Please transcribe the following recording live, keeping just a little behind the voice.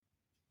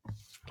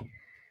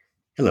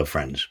Hello,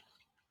 friends.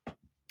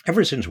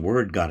 Ever since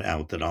word got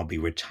out that I'll be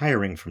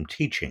retiring from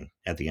teaching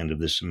at the end of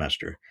this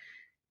semester,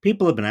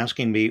 people have been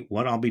asking me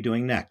what I'll be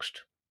doing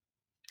next.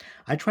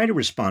 I try to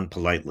respond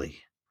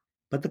politely,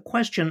 but the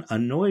question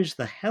annoys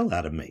the hell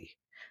out of me.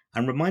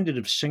 I'm reminded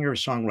of singer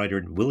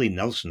songwriter Willie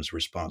Nelson's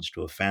response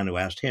to a fan who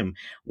asked him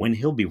when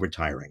he'll be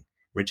retiring.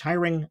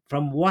 Retiring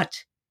from what?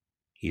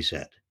 He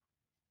said.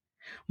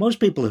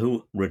 Most people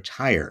who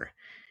retire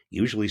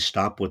usually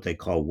stop what they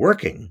call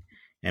working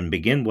and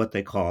begin what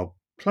they call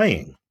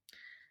playing.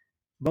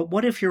 But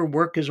what if your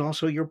work is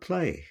also your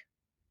play?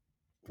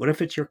 What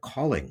if it's your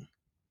calling?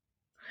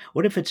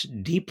 What if it's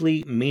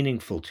deeply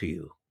meaningful to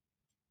you?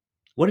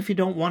 What if you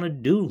don't want to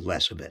do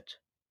less of it?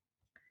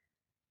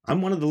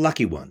 I'm one of the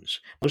lucky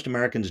ones. Most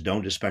Americans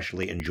don't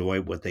especially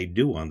enjoy what they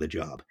do on the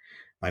job.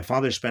 My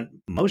father spent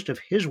most of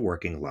his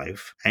working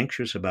life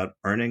anxious about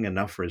earning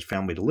enough for his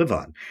family to live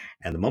on.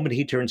 And the moment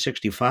he turned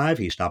 65,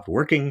 he stopped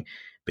working,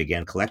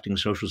 began collecting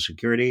Social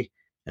Security,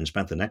 and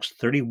spent the next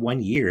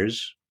 31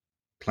 years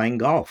playing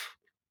golf.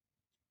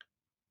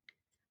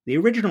 The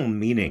original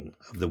meaning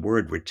of the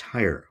word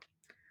retire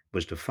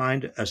was to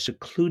find a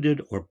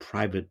secluded or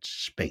private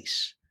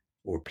space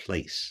or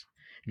place.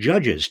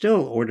 Judges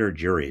still order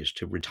juries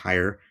to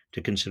retire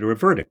to consider a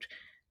verdict.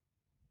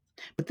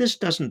 But this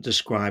doesn't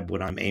describe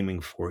what I'm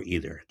aiming for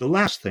either. The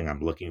last thing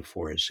I'm looking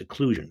for is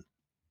seclusion.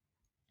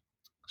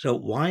 So,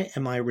 why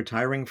am I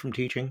retiring from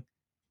teaching?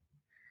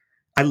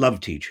 I love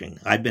teaching.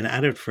 I've been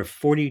at it for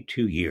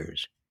 42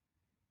 years.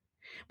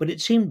 But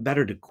it seemed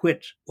better to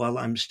quit while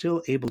I'm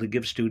still able to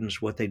give students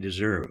what they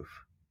deserve.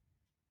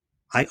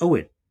 I owe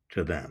it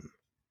to them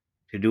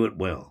to do it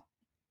well.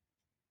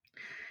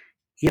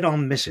 Yet I'll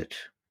miss it.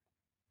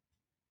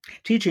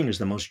 Teaching is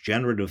the most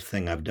generative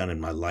thing I've done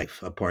in my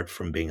life, apart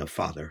from being a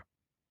father.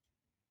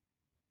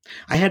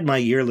 I had my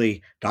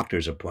yearly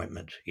doctor's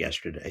appointment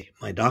yesterday.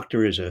 My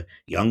doctor is a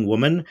young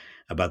woman,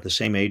 about the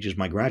same age as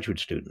my graduate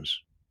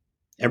students.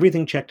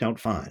 Everything checked out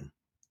fine.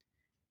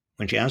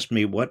 When she asked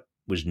me what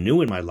was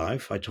new in my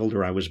life, I told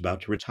her I was about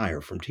to retire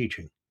from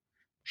teaching.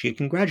 She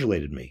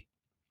congratulated me.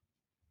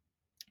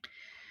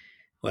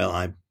 Well,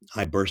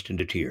 I burst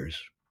into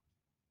tears.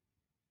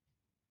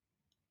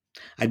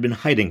 I'd been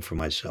hiding from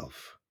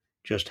myself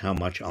just how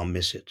much I'll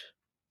miss it.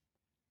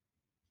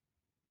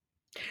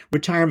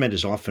 Retirement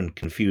is often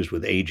confused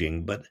with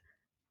aging, but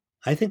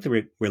I think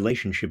the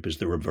relationship is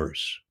the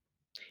reverse.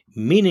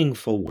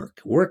 Meaningful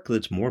work, work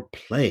that's more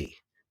play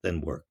than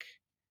work,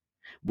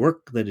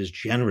 work that is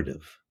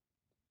generative,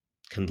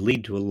 can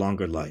lead to a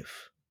longer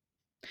life.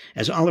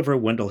 As Oliver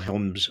Wendell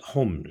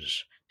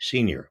Holmes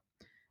Sr.,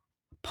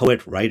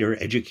 poet, writer,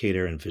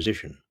 educator, and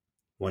physician,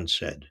 once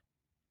said,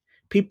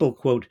 people,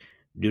 quote,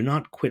 do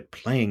not quit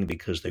playing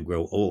because they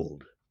grow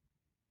old.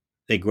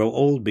 They grow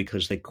old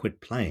because they quit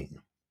playing.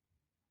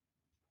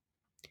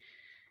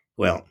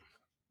 Well,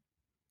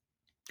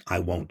 I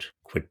won't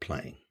quit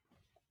playing.